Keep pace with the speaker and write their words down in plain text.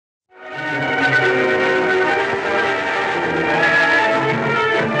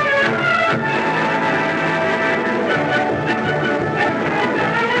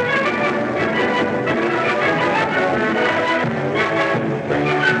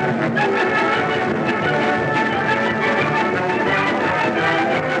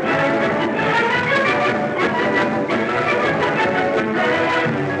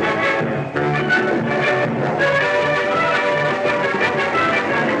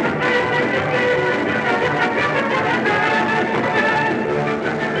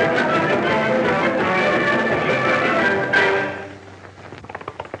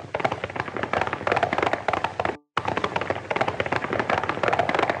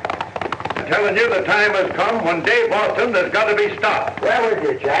telling you the time has come when Dave Austin has got to be stopped. Where was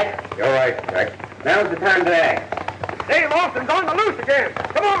you, Jack? You're right, Jack. Now's the time to act. Dave Austin's on the loose again.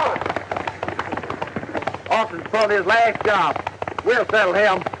 Come on. Austin's pulled his last job. We'll settle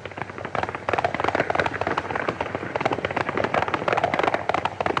him.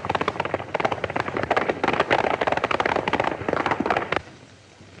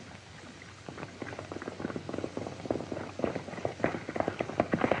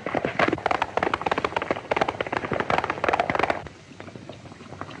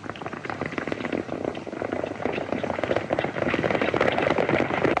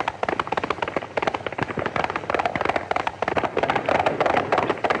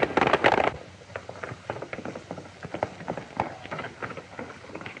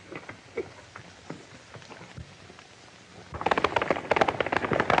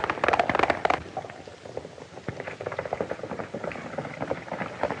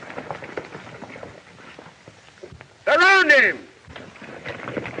 Surround him!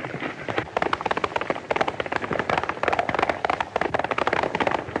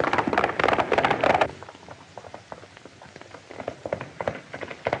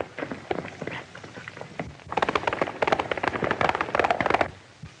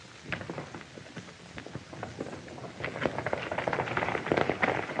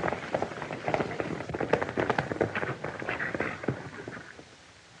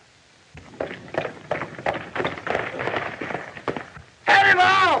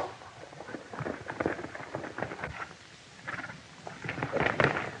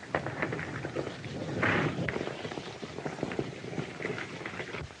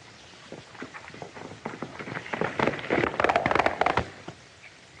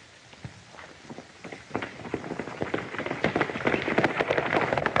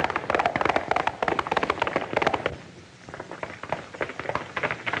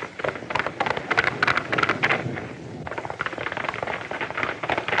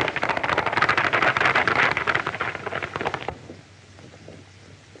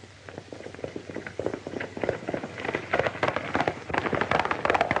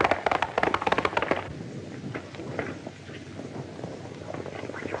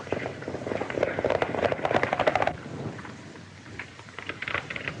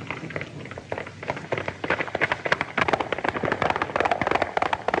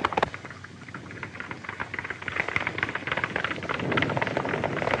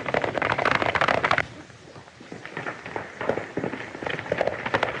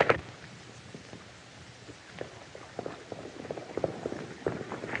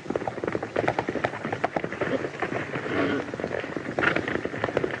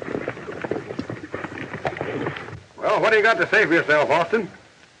 Well, what do you got to say for yourself, Austin?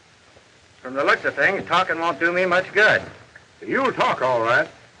 From the looks of things, talking won't do me much good. You'll talk, all right.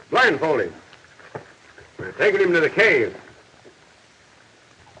 Blindfold him. We're taking him to the cave.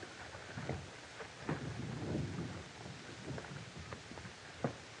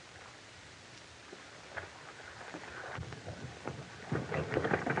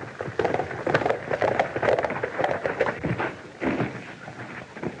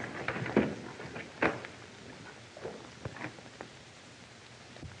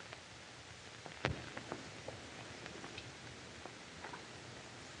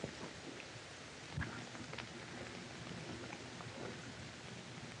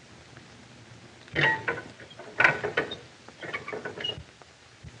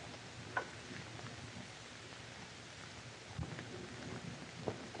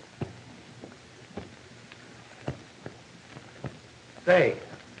 Say,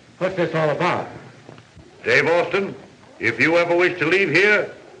 what's this all about? Dave Austin, if you ever wish to leave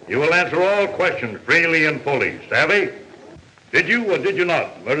here, you will answer all questions freely and fully. Savvy? Did you or did you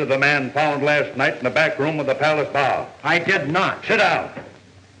not murder the man found last night in the back room of the Palace Bar? I did not. Sit down.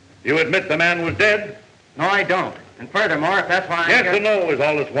 You admit the man was dead? No, I don't. And furthermore, if that's why Yes or no is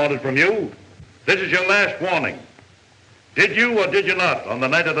all that's wanted from you. This is your last warning. Did you or did you not, on the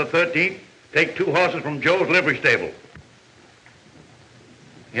night of the 13th, take 2 horses from Joe's livery stable?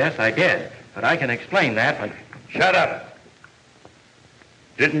 Yes, I did. But I can explain that when... Shut up.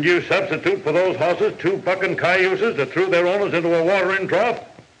 Didn't you substitute for those horses 2 bucking cayuses that threw their owners into a watering trough?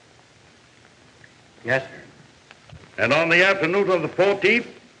 Yes, sir. And on the afternoon of the 14th,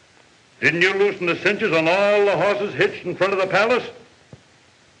 didn't you loosen the cinches on all the horses hitched in front of the palace?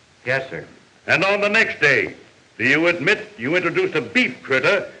 Yes, sir. And on the next day, do you admit you introduced a beef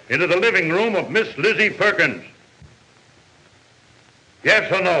critter into the living room of Miss Lizzie Perkins?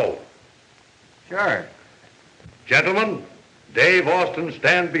 Yes or no? Sure. Gentlemen, Dave Austin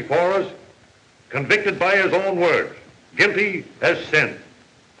stands before us, convicted by his own words, guilty as sin.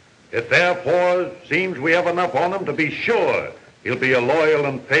 It therefore seems we have enough on him to be sure he'll be a loyal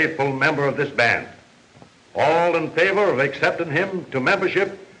and faithful member of this band. All in favor of accepting him to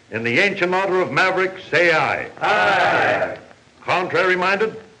membership in the Ancient Order of Mavericks, say aye. Aye.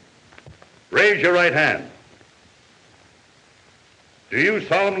 Contrary-minded? Raise your right hand. Do you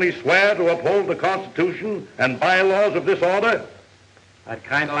solemnly swear to uphold the Constitution and bylaws of this order? I'd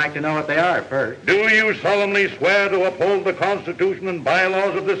kind of like to know what they are first. Do you solemnly swear to uphold the Constitution and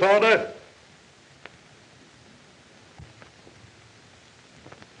bylaws of this order?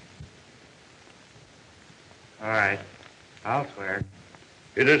 All right. I'll swear.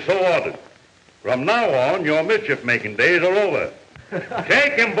 It is so ordered. From now on, your mischief-making days are over.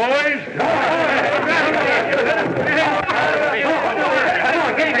 Take him, boys! Come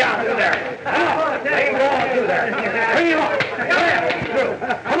on, get him down through there. Come on, let him go on through there. Bring him up.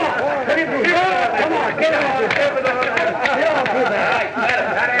 Come on, let him through. Come on, get him on. Get on through there.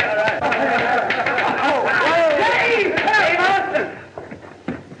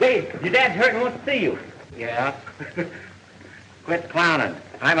 Dave! Dave, your dad's hurt and wants to see you. Yeah? Quit clowning.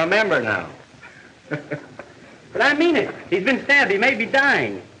 I'm a member now. But I mean it. He's been stabbed. He may be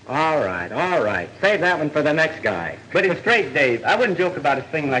dying. All right, all right. Save that one for the next guy. But it's straight, Dave. I wouldn't joke about a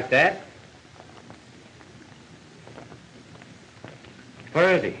thing like that.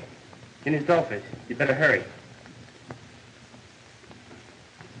 Where is he? In his office. You better hurry.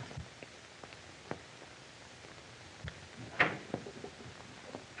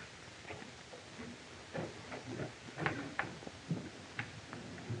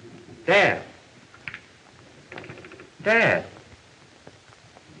 Dad. Dad.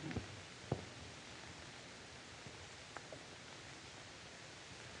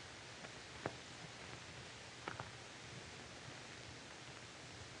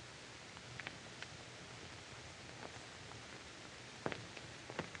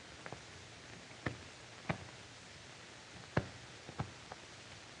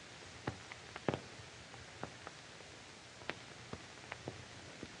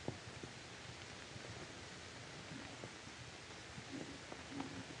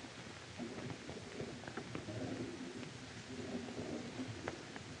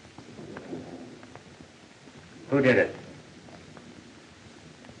 Who did it?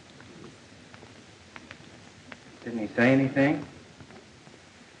 Didn't he say anything?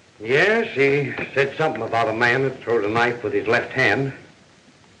 Yes, he said something about a man that throws a knife with his left hand.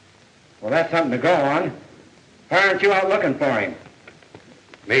 Well, that's something to go on. Why aren't you out looking for him?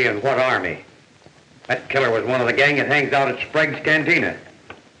 Me and what army? That killer was one of the gang that hangs out at Sprague's cantina.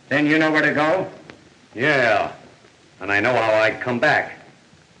 Then you know where to go? Yeah, and I know how I'd come back.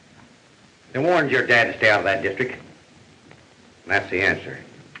 They warned your dad to stay out of that district. And that's the answer.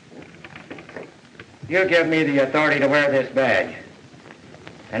 You give me the authority to wear this badge.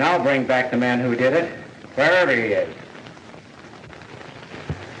 And I'll bring back the man who did it, wherever he is.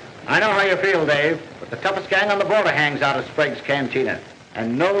 I know how you feel, Dave, but the toughest gang on the border hangs out at Sprague's cantina.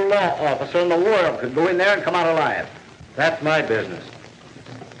 And no law officer in the world could go in there and come out alive. That's my business.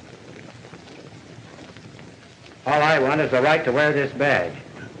 All I want is the right to wear this badge.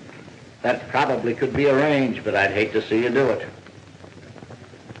 That probably could be arranged, but I'd hate to see you do it.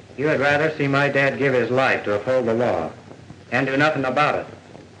 You would rather see my dad give his life to uphold the law and do nothing about it.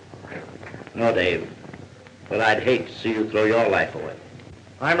 No, Dave, but I'd hate to see you throw your life away.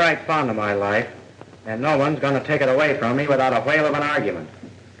 I'm right fond of my life, and no one's going to take it away from me without a whale of an argument.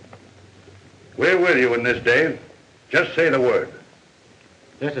 We're with you in this, Dave. Just say the word.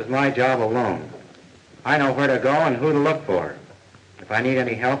 This is my job alone. I know where to go and who to look for. If I need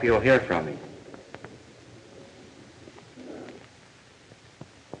any help, you'll hear from me.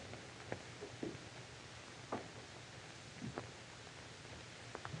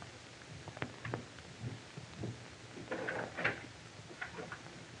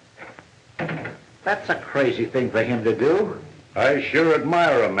 That's a crazy thing for him to do. I sure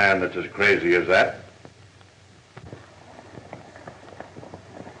admire a man that's as crazy as that.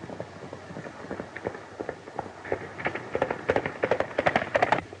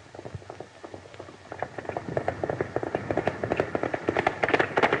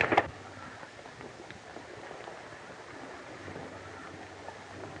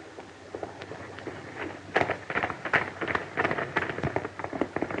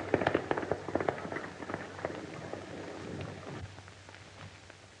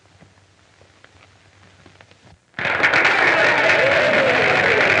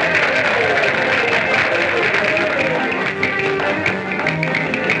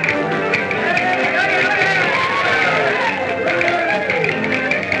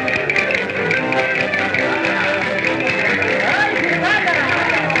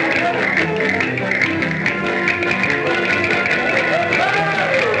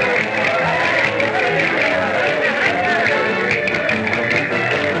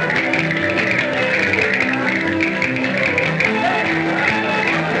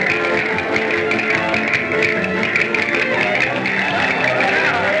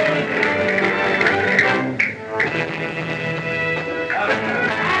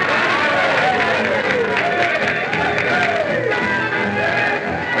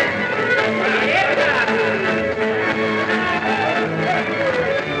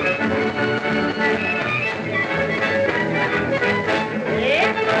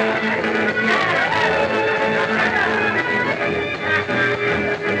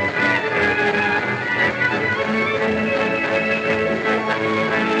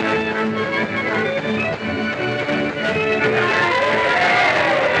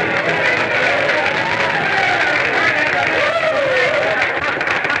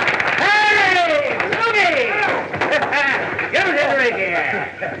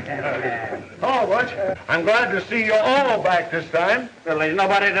 Butch. I'm glad to see you all back this time. Well, there's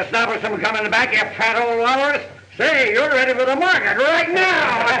nobody to stop us from coming back, you fat old walrus. Say, you're ready for the market right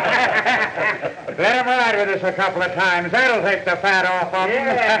now. Let him ride with us a couple of times. That'll take the fat off of him.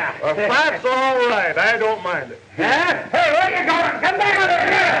 Yeah. Well, fat's all right. I don't mind it. Huh? Hey, where you going? Come back over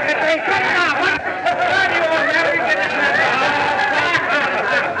here. Hey, cut it off. What do you want, man? You get this man.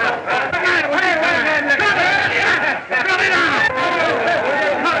 Come on, wait. Cut it off.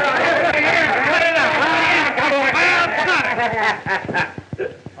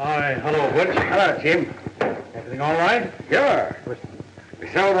 Hi, hello, Butch. Hello, Jim. Everything all right? Sure. We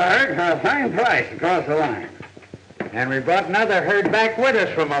sold the herd for a fine price across the line. And we brought another herd back with us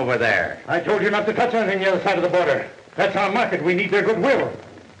from over there. I told you not to touch anything the other side of the border. That's our market. We need their goodwill.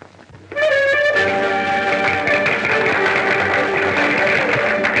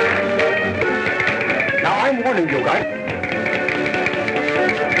 Now, I'm warning you guys.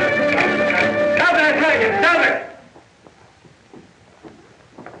 Stop that wagon! Stop it!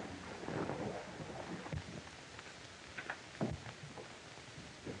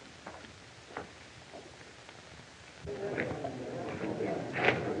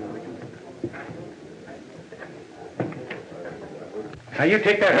 Now, you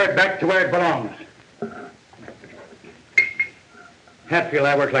take that herd back to where it belongs. Hatfield,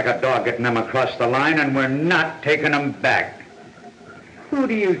 I worked like a dog getting them across the line, and we're not taking them back. Who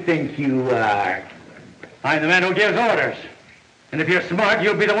do you think you are? I'm the man who gives orders. And if you're smart,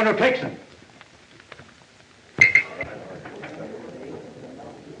 you'll be the one who takes them.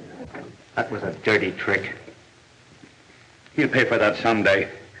 That was a dirty trick. He'll pay for that someday.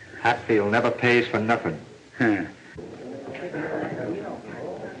 Hatfield never pays for nothing. Huh.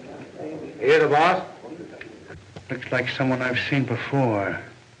 Here, the boss? Looks like someone I've seen before.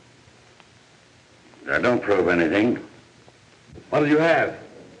 That don't prove anything. What'll you have?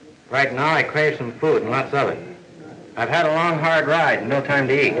 Right now, I crave some food and lots of it. I've had a long, hard ride and no time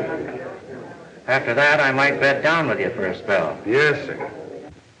to eat. After that, I might bed down with you for a spell. Yes, sir.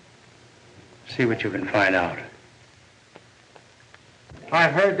 See what you can find out.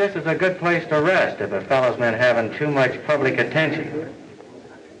 I've heard this is a good place to rest if a fellow's been having too much public attention.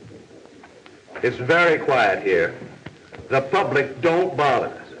 It's very quiet here. The public don't bother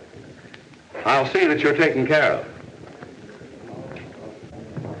us. I'll see that you're taken care of.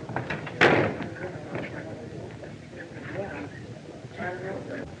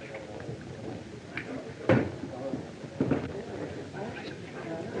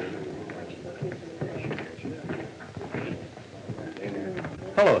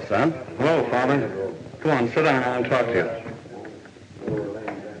 Hello, son. Hello, Father. Come on, sit down. I want to talk to you.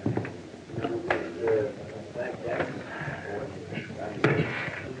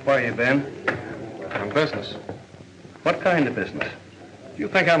 Where you been? On business. What kind of business? Do you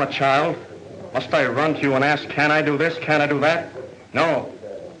think I'm a child? Must I run to you and ask, can I do this, can I do that? No.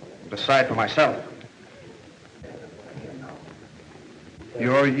 Decide for myself.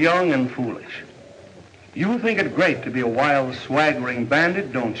 You're young and foolish. You think it great to be a wild, swaggering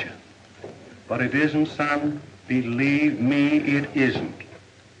bandit, don't you? But it isn't, son. Believe me, it isn't.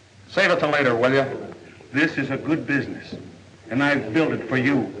 Save it till later, will you? This is a good business, and I've built it for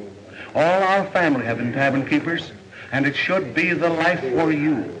you. All our family have been tavern keepers, and it should be the life for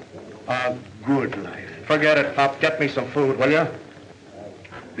you. A good life. Forget it, Pop. Get me some food, will you?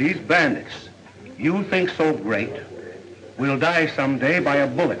 These bandits, you think so great, will die someday by a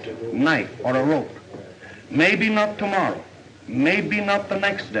bullet, knife, or a rope. Maybe not tomorrow, maybe not the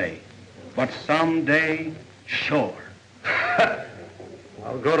next day, but someday, sure.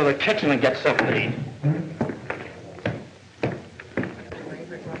 I'll go to the kitchen and get something to eat.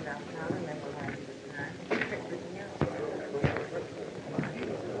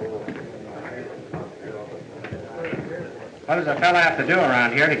 What does a fella have to do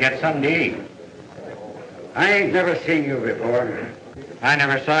around here to get something to eat? I ain't never seen you before. I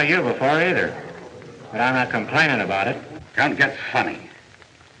never saw you before either. But I'm not complaining about it. Don't get funny.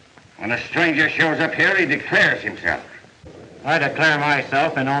 When a stranger shows up here, he declares himself. I declare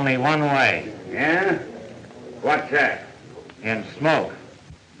myself in only one way. Yeah? What's that? In smoke.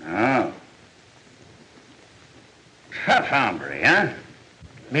 Oh. Tough hombre, huh?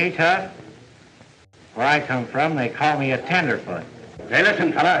 Me tough? Where I come from, they call me a tenderfoot. Say,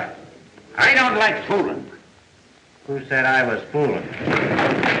 listen, fella. I don't like fooling. Who said I was fooling?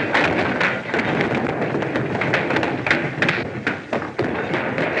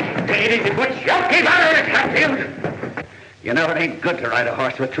 Take it easy, Butch. You keep out of it, Hatfield. You know it ain't good to ride a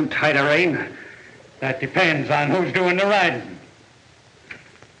horse with too tight a rein. That depends on who's doing the riding.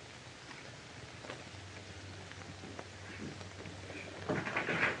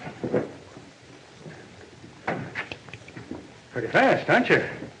 Pretty fast, aren't you?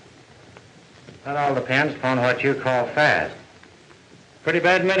 That all depends upon what you call fast. Pretty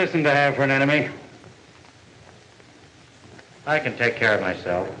bad medicine to have for an enemy. I can take care of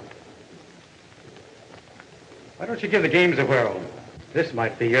myself. Why don't you give the games a whirl? This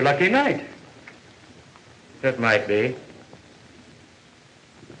might be your lucky night. It might be.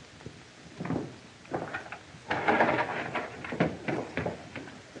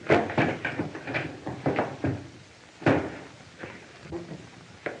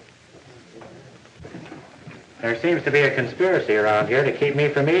 There seems to be a conspiracy around here to keep me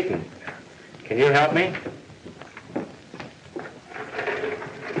from eating. Can you help me?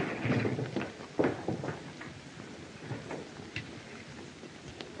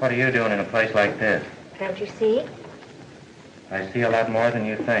 What are you doing in a place like this? Can't you see? I see a lot more than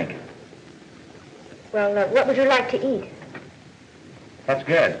you think. Well, what would you like to eat? That's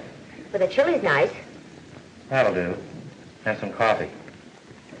good. Well, the chili's nice. That'll do. And some coffee.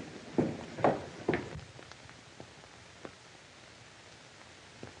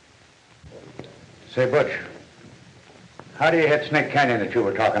 Say, Butch, how do you hit Snake Canyon that you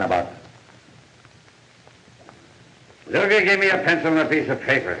were talking about? Look, give me a pencil and a piece of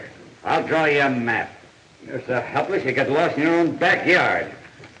paper. I'll draw you a map. You're so helpless you get lost in your own backyard.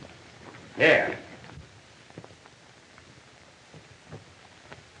 Here.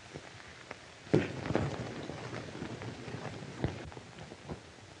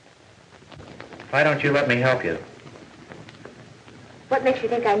 Why don't you let me help you? What makes you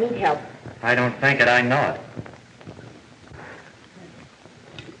think I need help? I don't think it, I know it.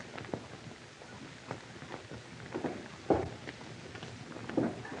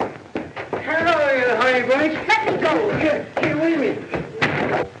 Hello, honey bunch. Let me go. Here, wait a minute.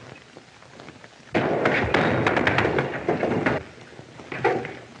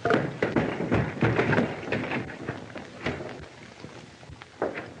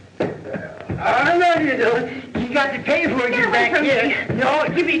 I know you do. You got to pay for it, Get you away back from here. me. No,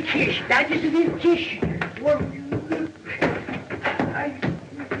 give me a kiss. Now, just a little kiss. Well,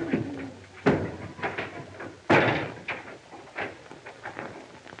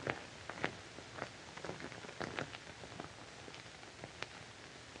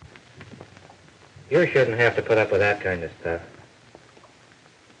 You shouldn't have to put up with that kind of stuff.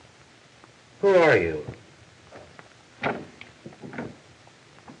 Who are you?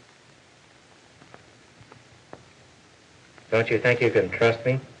 Don't you think you can trust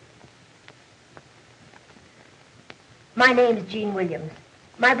me? My name's Jean Williams.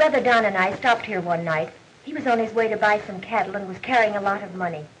 My brother Don and I stopped here one night. He was on his way to buy some cattle and was carrying a lot of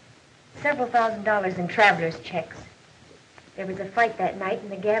money. Several $1,000s in traveler's checks. There was a fight that night in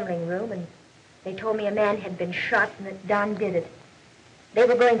the gambling room, and they told me a man had been shot and that Don did it. They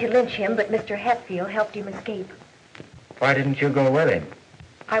were going to lynch him, but Mr. Hatfield helped him escape. Why didn't you go with him?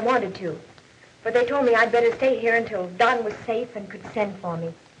 I wanted to, but they told me I'd better stay here until Don was safe and could send for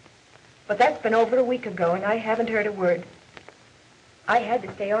me. But that's been over a week ago, and I haven't heard a word. I had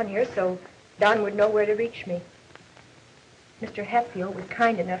to stay on here so Don would know where to reach me. Mr. Hatfield was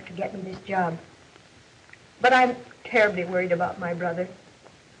kind enough to get me this job. But I'm terribly worried about my brother.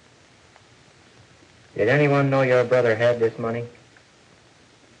 Did anyone know your brother had this money?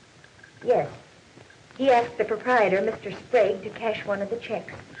 Yes. He asked the proprietor, Mr. Sprague, to cash one of the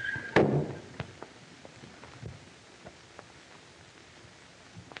checks.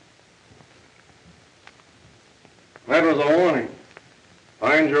 That was a warning.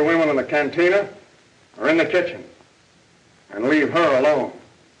 Find your women in the cantina or in the kitchen and leave her alone.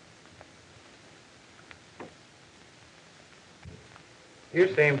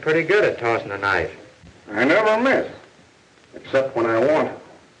 You seem pretty good at tossing a knife. I never miss, except when I want it.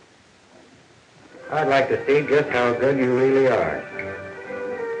 I'd like to see just how good you really are.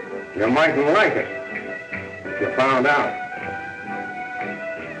 You mightn't like it if you found out.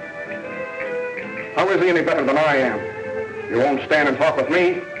 How is he any better than I am? You won't stand and talk with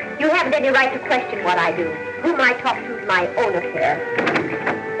me? You haven't any right to question what I do. Whom I talk to is my own affair.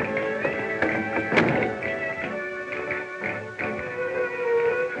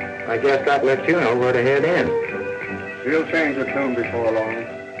 I guess that lets you know where to head in. She'll change her tune before long.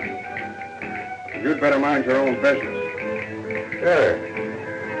 You'd better mind your own business.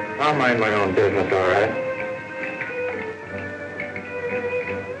 Sure. I'll mind my own business, all right.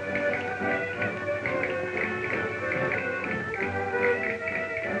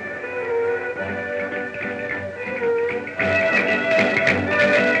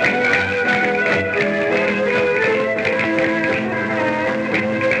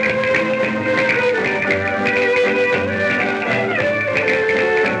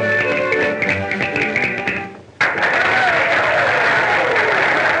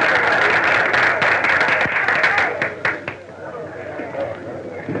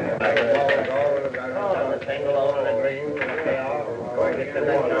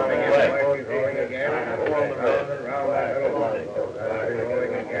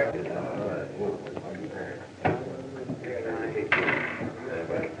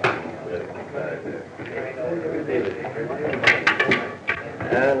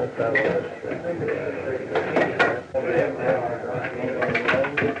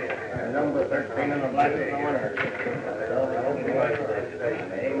 Number 13 on the black is the winner.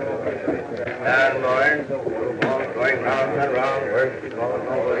 And Lawrence, going round and round, where's she going?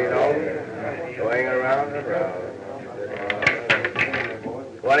 Nobody knows. Going around and round.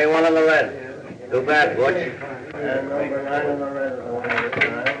 21 on the red. Too bad, Butch. And number 9 on the red is the winner this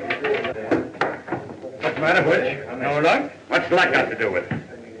time. What's the matter, Butch? No luck? What's luck got to do with it?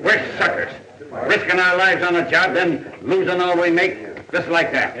 We're suckers. Risking our lives on a job, then losing all we make, just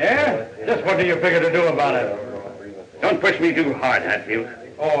like that. Yeah? Just what do you figure to do about it? Don't push me too hard, Hatfield.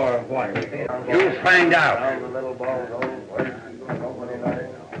 Or what? You'll find out. Down the little ball goes. Nobody knows.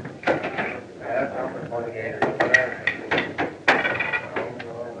 That's number 28.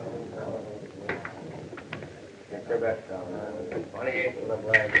 Get your back down. 28 on the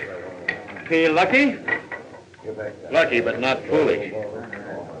black. Feel lucky? Get back down. Lucky, but not foolish.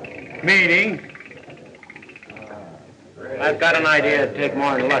 Meaning? I've got an idea it'd take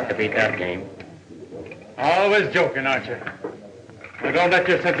more than luck to beat that game. Always joking, aren't you? Now, don't let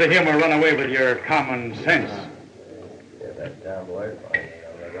your sense of humor run away with your common sense. Get that down, boys. On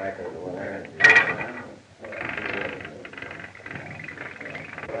the rack of the winner.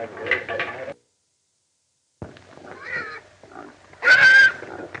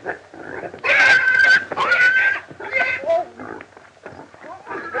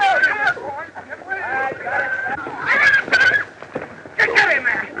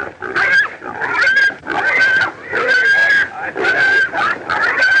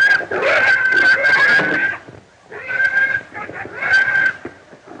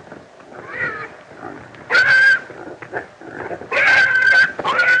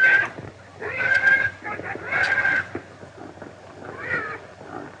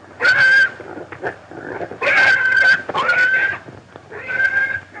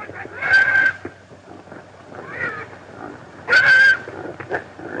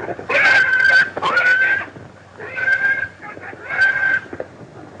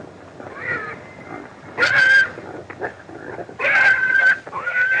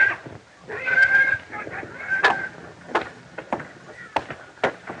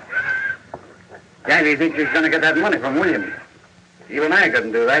 He thinks he's going to get that money from Williams. Even I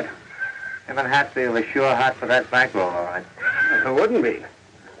couldn't do that. Him and Hatfield are sure hot for that bankroll, all right. It wouldn't be.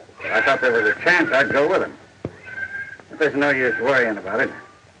 I thought there was a chance I'd go with him. But there's no use worrying about it.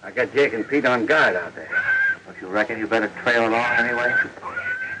 I got Jake and Pete on guard out there. Don't you reckon you better trail along anyway?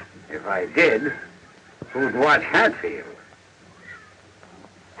 If I did, who'd watch Hatfield?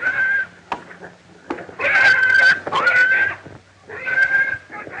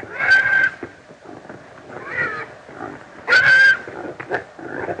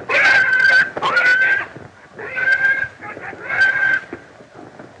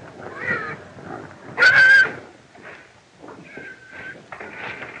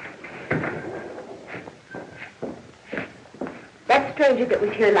 That stranger that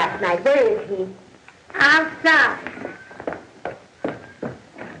was here last night, where is he? Outside.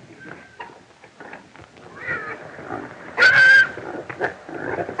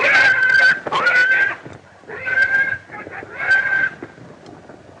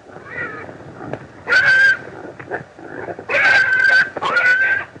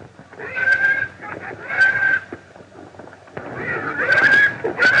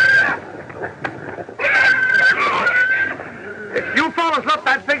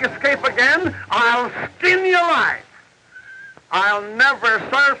 I'll skin you alive. I'll never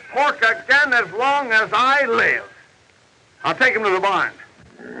serve pork again as long as I live. I'll take him to the barn.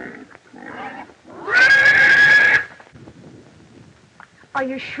 Are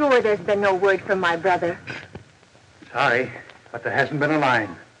you sure there's been no word from my brother? Sorry, but there hasn't been a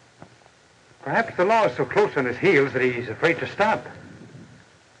line. Perhaps the law is so close on his heels that he's afraid to stop.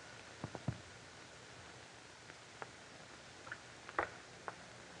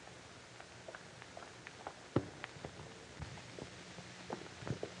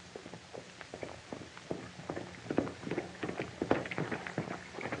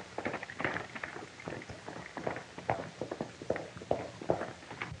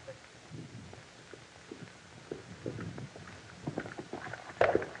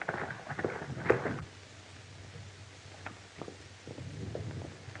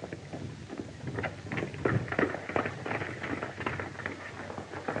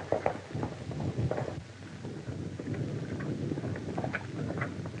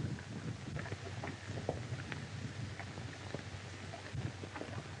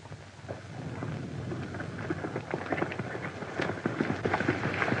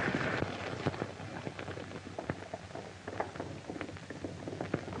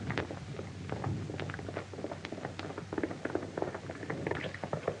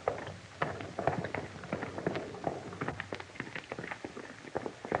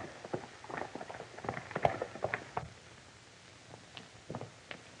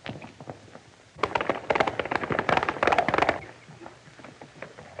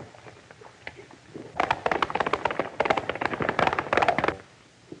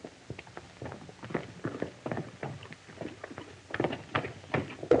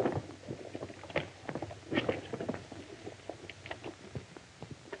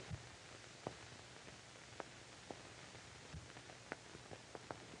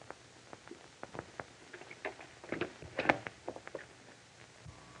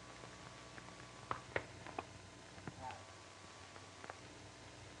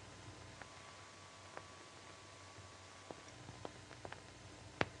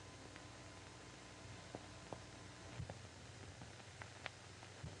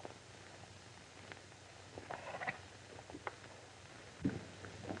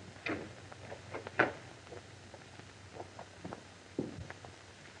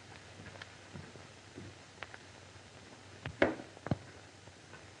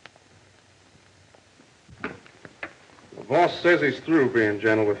 boss says he's through being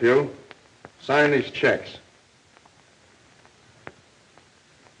gentle with you. Sign these checks.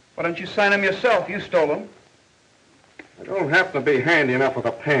 Why don't you sign them yourself? You stole them. I don't happen to be handy enough with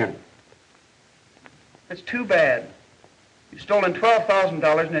a pen. It's too bad. You've stolen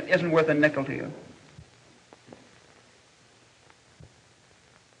 $12,000 and it isn't worth a nickel to you.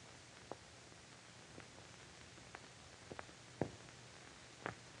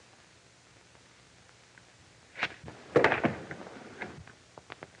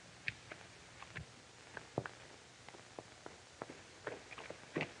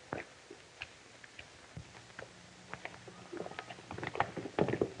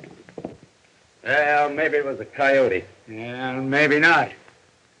 Well, maybe it was a coyote. Yeah, maybe not.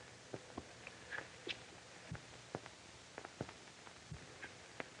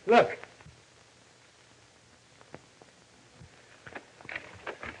 Look.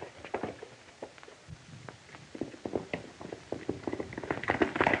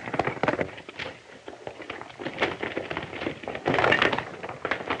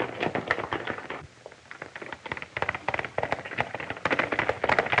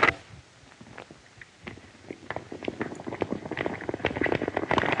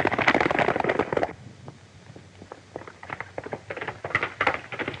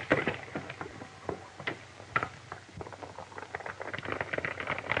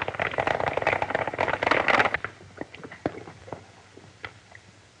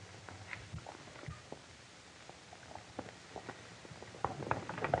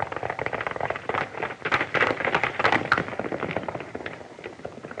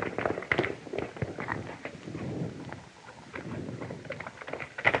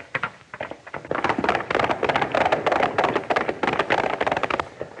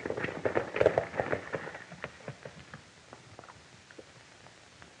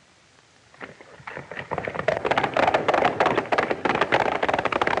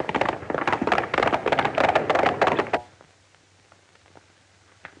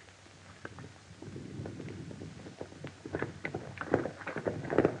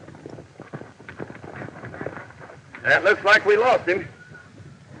 That looks like we lost him.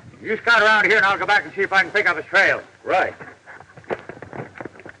 You scout around here and I'll go back and see if I can pick up his trail. Right.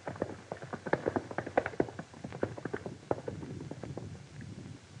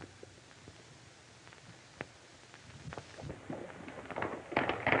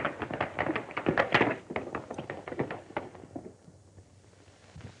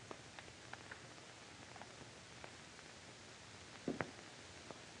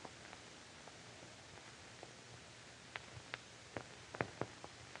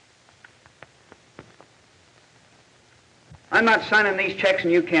 I'm not signing these checks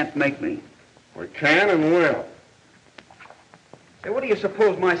and you can't make me. We can and will. Say, what do you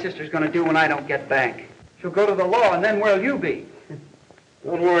suppose my sister's going to do when I don't get back? She'll go to the law, and then where'll you be?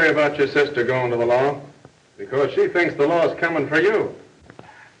 Don't worry about your sister going to the law, because she thinks the law's coming for you.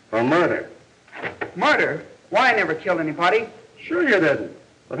 For murder. Murder? Why, I never killed anybody. Sure you didn't.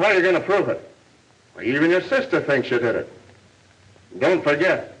 But how are you going to prove it? Well, even your sister thinks you did it. And don't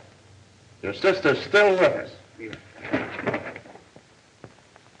forget, your sister's still with us.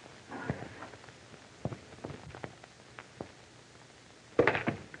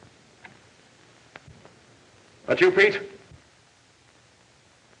 That you, Pete?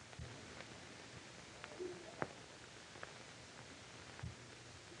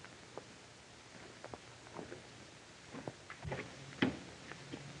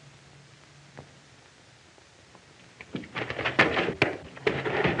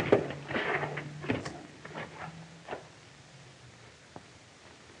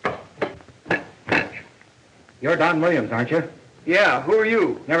 You're Don Williams, aren't you? Yeah, who are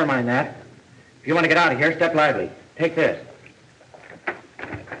you? Never mind that. If you want to get out of here, step lively. Take this.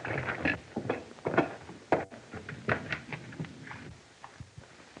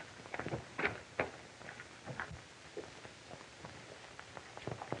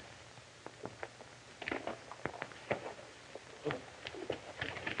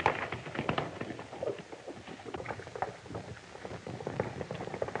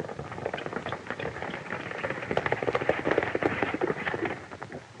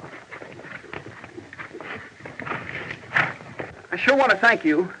 I sure want to thank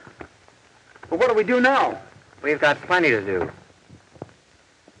you. But what do we do now? We've got plenty to do.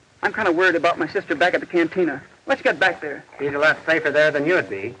 I'm kind of worried about my sister back at the cantina. Let's get back there. She's a lot safer there than you'd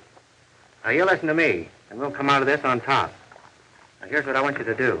be. Now, you listen to me, and we'll come out of this on top. Now, here's what I want you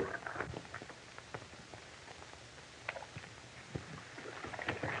to do.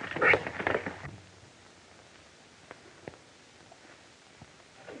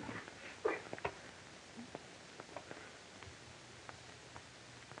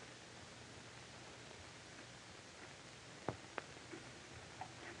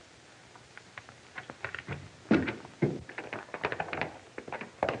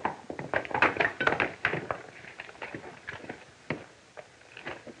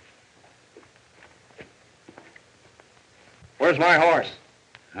 Where's my horse?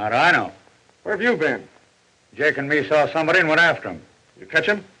 How do I know? Where have you been? Jake and me saw somebody and went after him. You catch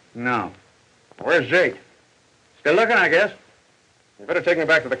him? No. Where's Jake? Still looking, I guess. You better take me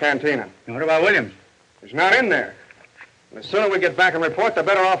back to the cantina. And what about Williams? He's not in there. And the sooner we get back and report, the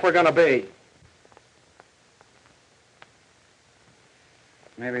better off we're going to be.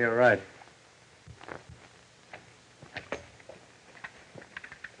 Maybe you're right.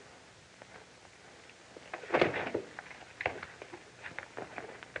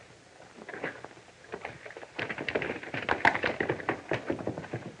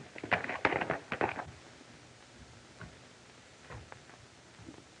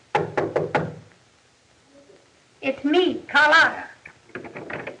 It's me, Carlotta.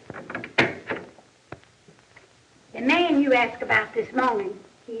 The man you asked about this morning,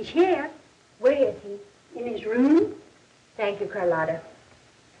 he's here. Where is he? In his room? Thank you, Carlotta.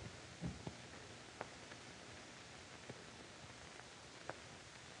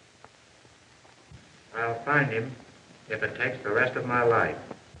 I'll find him if it takes the rest of my life.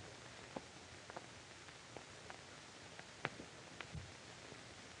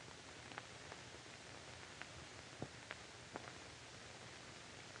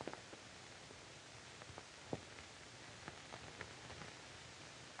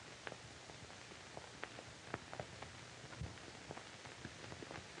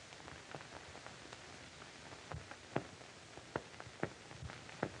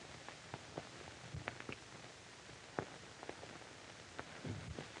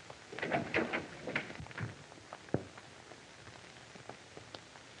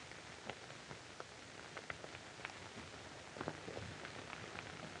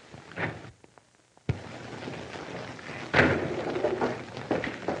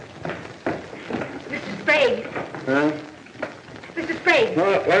 Sprague. Huh? Mr. Sprague.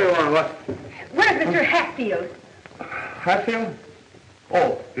 What do you want? What? Where's Mr. Hatfield? Hatfield?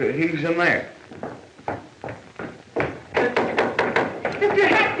 Oh, he's in there. Mr.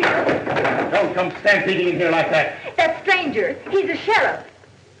 Hatfield! Don't come stampeding in here like that. That stranger. He's a sheriff.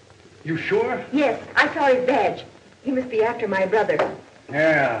 You sure? Yes, I saw his badge. He must be after my brother.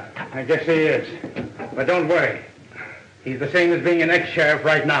 Yeah, I guess he is. But don't worry. He's the same as being an ex-sheriff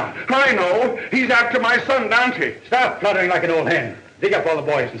right now. I know. He's after my son, Dante. Stop fluttering like an old hen. Dig up all the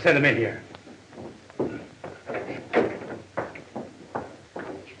boys and send them in here.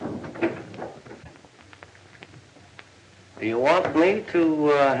 Do you want me to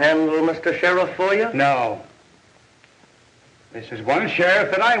handle Mr. Sheriff for you? No. This is one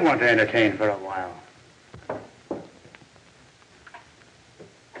sheriff that I want to entertain for a while.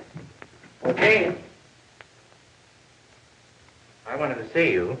 Okay. I wanted to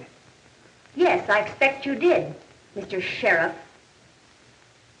see you. Yes, I expect you did, Mr. Sheriff.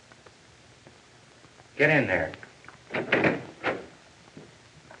 Get in there.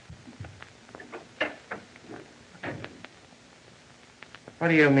 What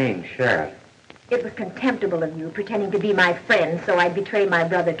do you mean, Sheriff? It was contemptible of you, pretending to be my friend, so I'd betray my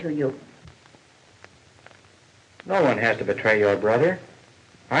brother to you. No one has to betray your brother.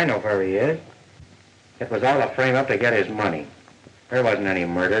 I know where he is. It was all a frame-up to get his money. There wasn't any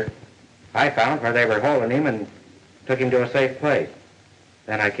murder. I found where they were holding him and took him to a safe place.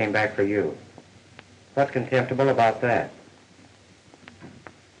 Then I came back for you. What's contemptible about that?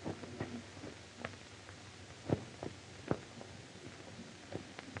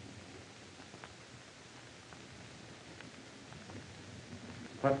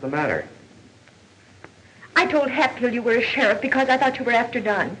 What's the matter? I told Hatfield you were a sheriff because I thought you were after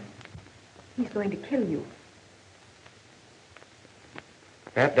Don. He's going to kill you.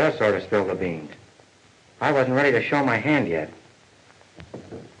 That does sort of spill the beans. I wasn't ready to show my hand yet.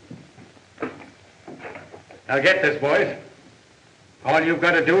 Now get this, boys. All you've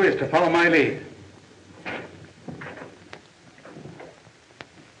got to do is to follow my lead.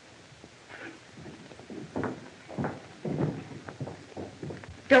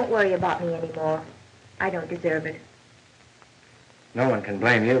 Don't worry about me anymore. I don't deserve it. No one can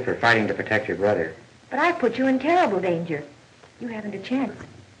blame you for fighting to protect your brother. But I've put you in terrible danger. You haven't a chance.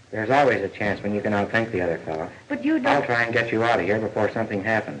 There's always a chance when you can outthink the other fellow. But you don't... I'll try and get you out of here before something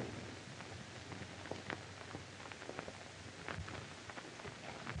happens.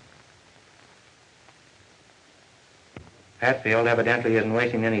 Hatfield evidently isn't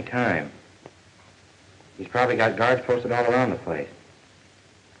wasting any time. He's probably got guards posted all around the place.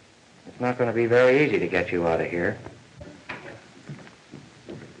 It's not going to be very easy to get you out of here.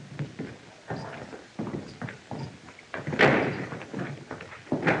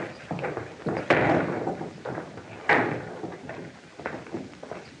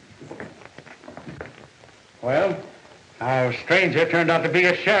 Well, I Our stranger turned out to be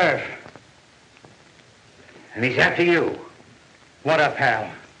a sheriff. And he's after you. What a pal.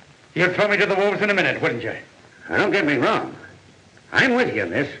 You'd throw me to the wolves in a minute, wouldn't you? Now, don't get me wrong. I'm with you in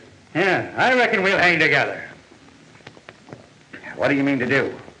this. Yeah, I reckon we'll hang together. What do you mean to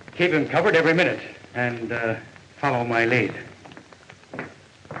do? Keep him covered every minute and follow my lead.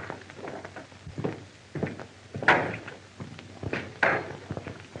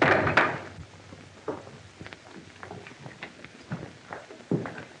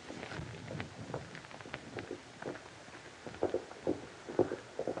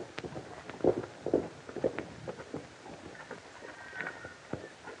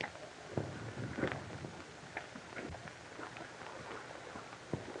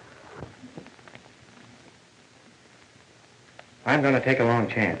 I'm going to take a long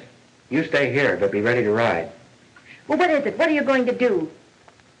chance. You stay here, but be ready to ride. Well, what is it? What are you going to do?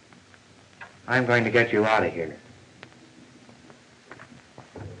 I'm going to get you out of here.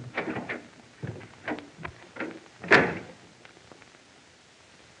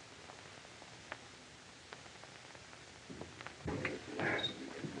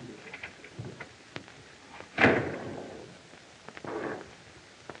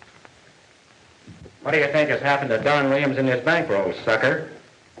 What do you think has happened to Don Williams and his bankroll, sucker?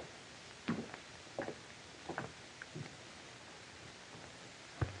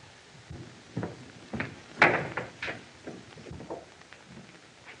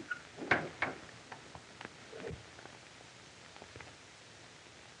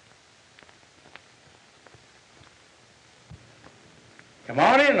 Come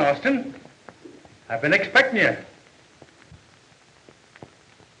on in, Austin. I've been expecting you.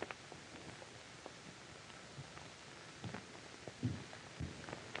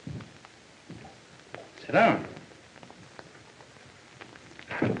 Sit down.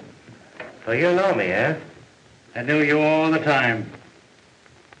 So you know me, eh? I knew you all the time.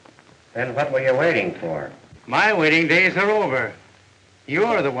 Then what were you waiting for? My waiting days are over.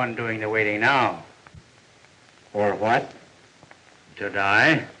 You're the one doing the waiting now. For what? To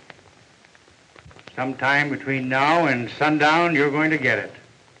die. Sometime between now and sundown, you're going to get it.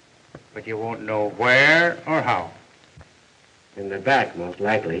 But you won't know where or how. In the back, most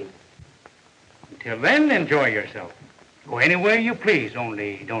likely. Until then, enjoy yourself. Go anywhere you please,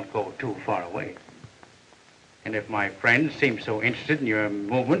 only don't go too far away. And if my friends seem so interested in your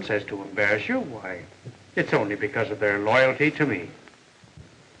movements as to embarrass you, why, it's only because of their loyalty to me.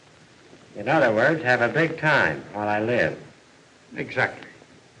 In other words, have a big time while I live. Exactly.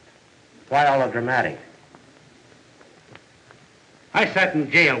 Why all the dramatic? I sat in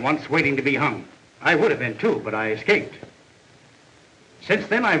jail once waiting to be hung. I would have been too, but I escaped. Since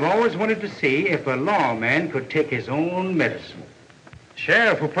then, I've always wanted to see if a lawman could take his own medicine. The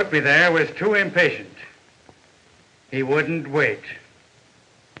sheriff who put me there was too impatient. He wouldn't wait.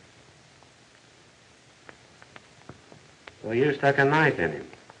 Well, you stuck a knife in him.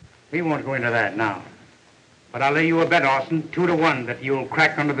 We won't go into that now. But I'll lay you a bet, Austin, 2-1, that you'll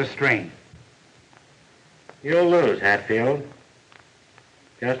crack under the strain. You'll lose, Hatfield.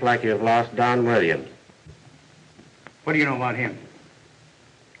 Just like you've lost Don Williams. What do you know about him?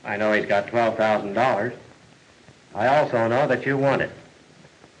 I know he's got $12,000. I also know that you want it.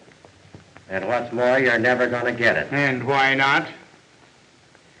 And what's more, you're never going to get it. And why not?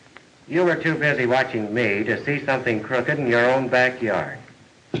 You were too busy watching me to see something crooked in your own backyard.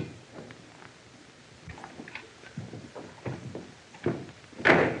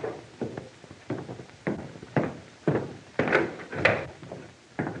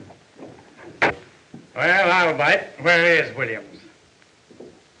 Well, I'll bite. Where is Williams?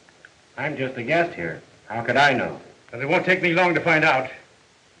 I'm just a guest here. How could I know? Well, it won't take me long to find out.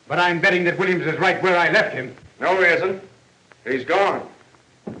 But I'm betting that Williams is right where I left him. No, he isn't. He's gone.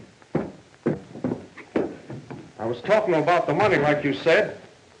 I was talking about the money like you said.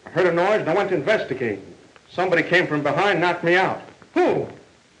 I heard a noise and I went to investigate. Somebody came from behind and knocked me out. Who?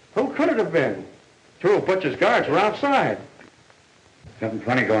 Who could it have been? Two of Butch's guards were outside. Something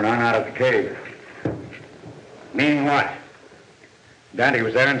funny going on out of the cave. Meaning what? Dante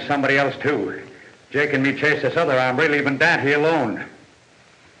was there and somebody else, too. Jake and me chased this other hombre, leaving Dante alone.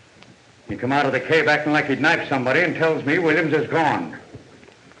 He come out of the cave acting like he'd knifed somebody and tells me Williams is gone.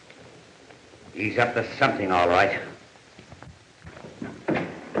 He's up to something, all right.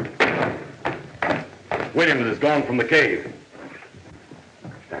 Williams is gone from the cave.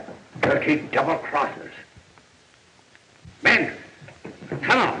 That dirty double-crossers. Men,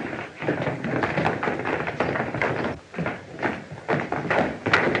 come on.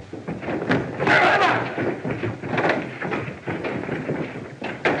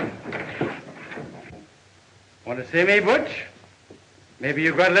 Want Want to see me, Butch? Maybe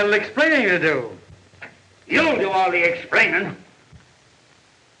you've got a little explaining to do. You'll do all the explaining.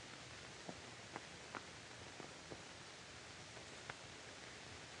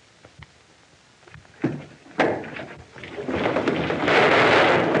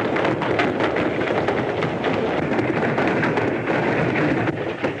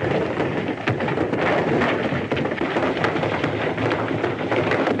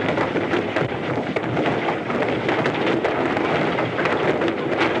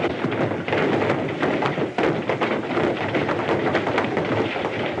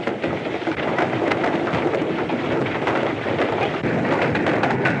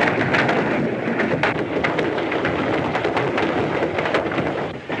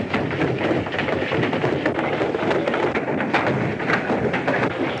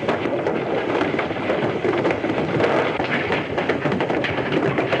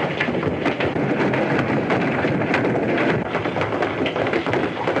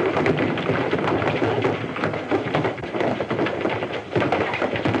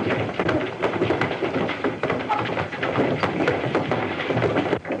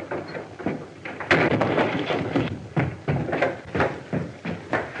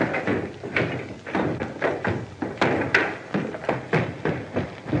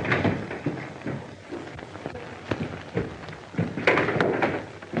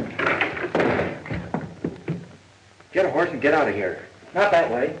 Get a horse and get out of here. Not that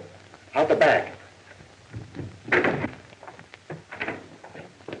way. Out the back.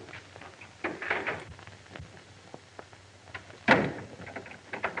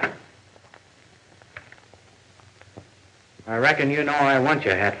 I reckon you know I want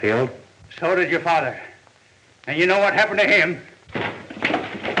you, Hatfield. So did your father. And you know what happened to him?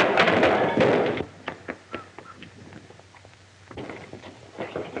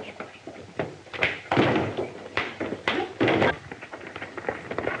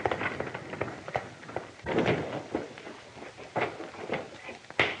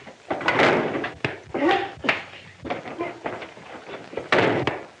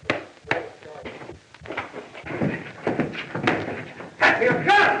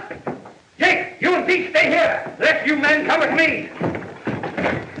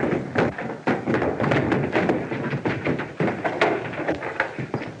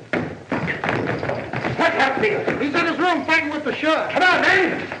 He's in his room fighting with the sheriff. Come on,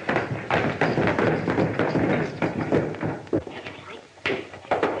 men!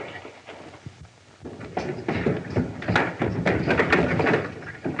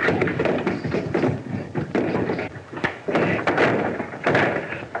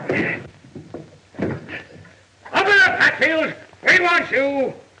 Open up, Hatfield! We want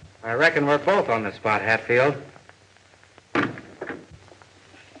you! I reckon we're both on the spot, Hatfield.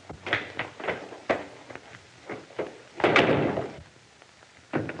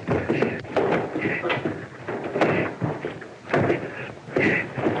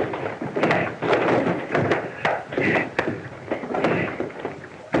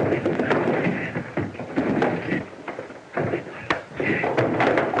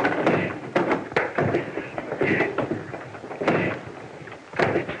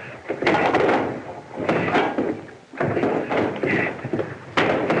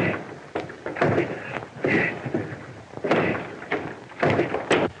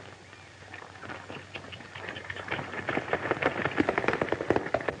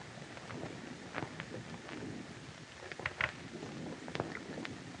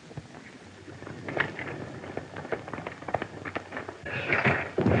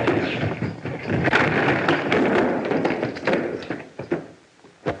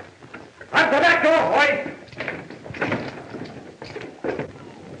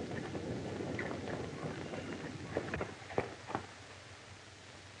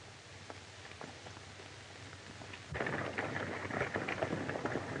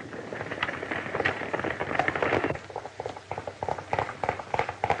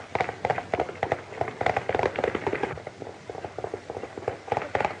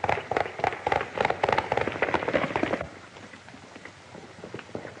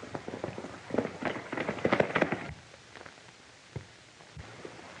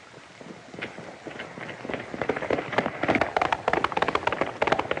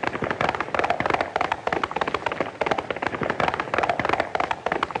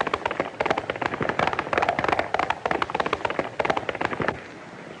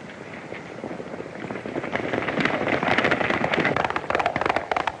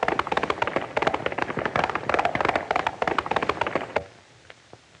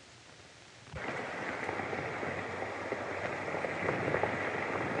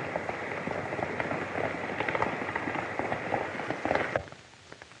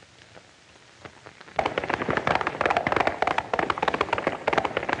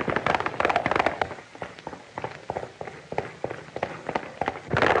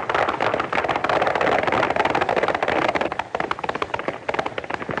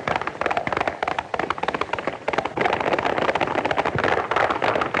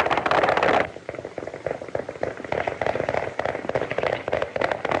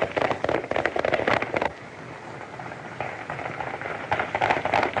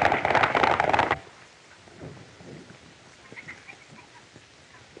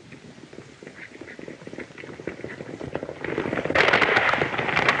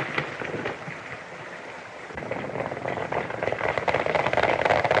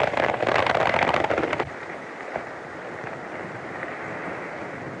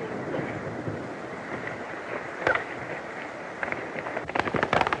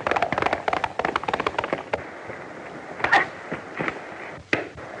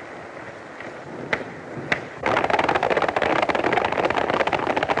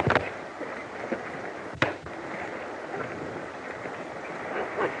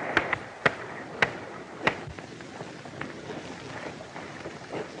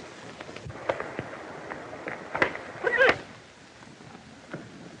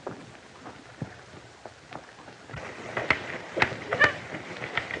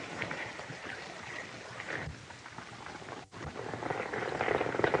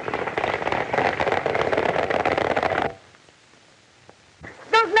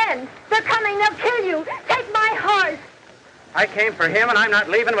 they'll kill you. Take my horse. I came for him, and I'm not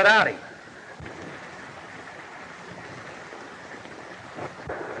leaving without him.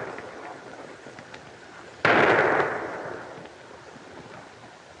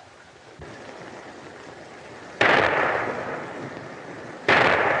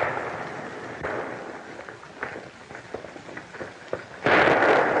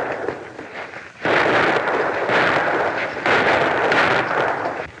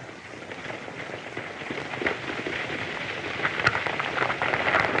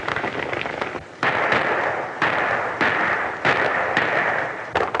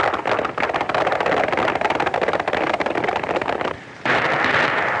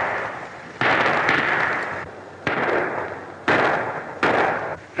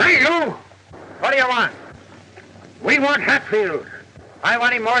 What do you want? We want Hatfield. I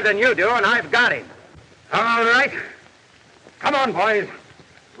want him more than you do, and I've got him. All right. Come on, boys.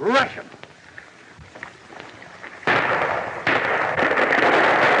 Rush him.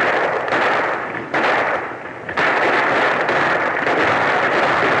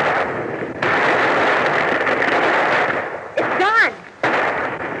 It's gone.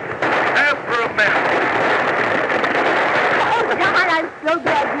 After a man. Oh, God, I'm so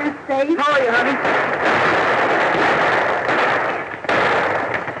glad you're safe. How are you, honey?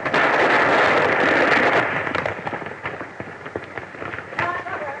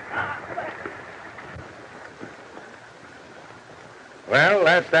 Well,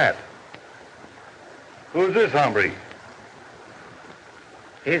 that's that. Who's this hombre?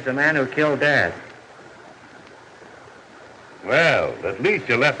 He's the man who killed Dad. Well, at least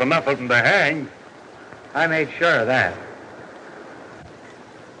you left enough of them to hang. I made sure of that.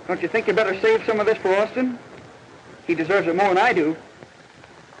 Don't you think you better save some of this for Austin? He deserves it more than I do.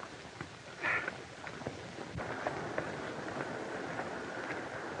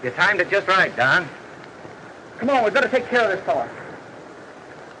 You timed it just right, Don. Come on, we better take care of this fella.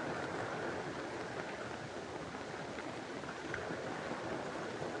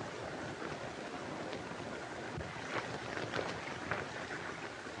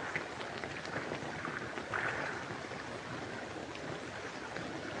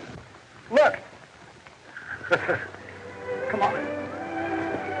 Look. Come on.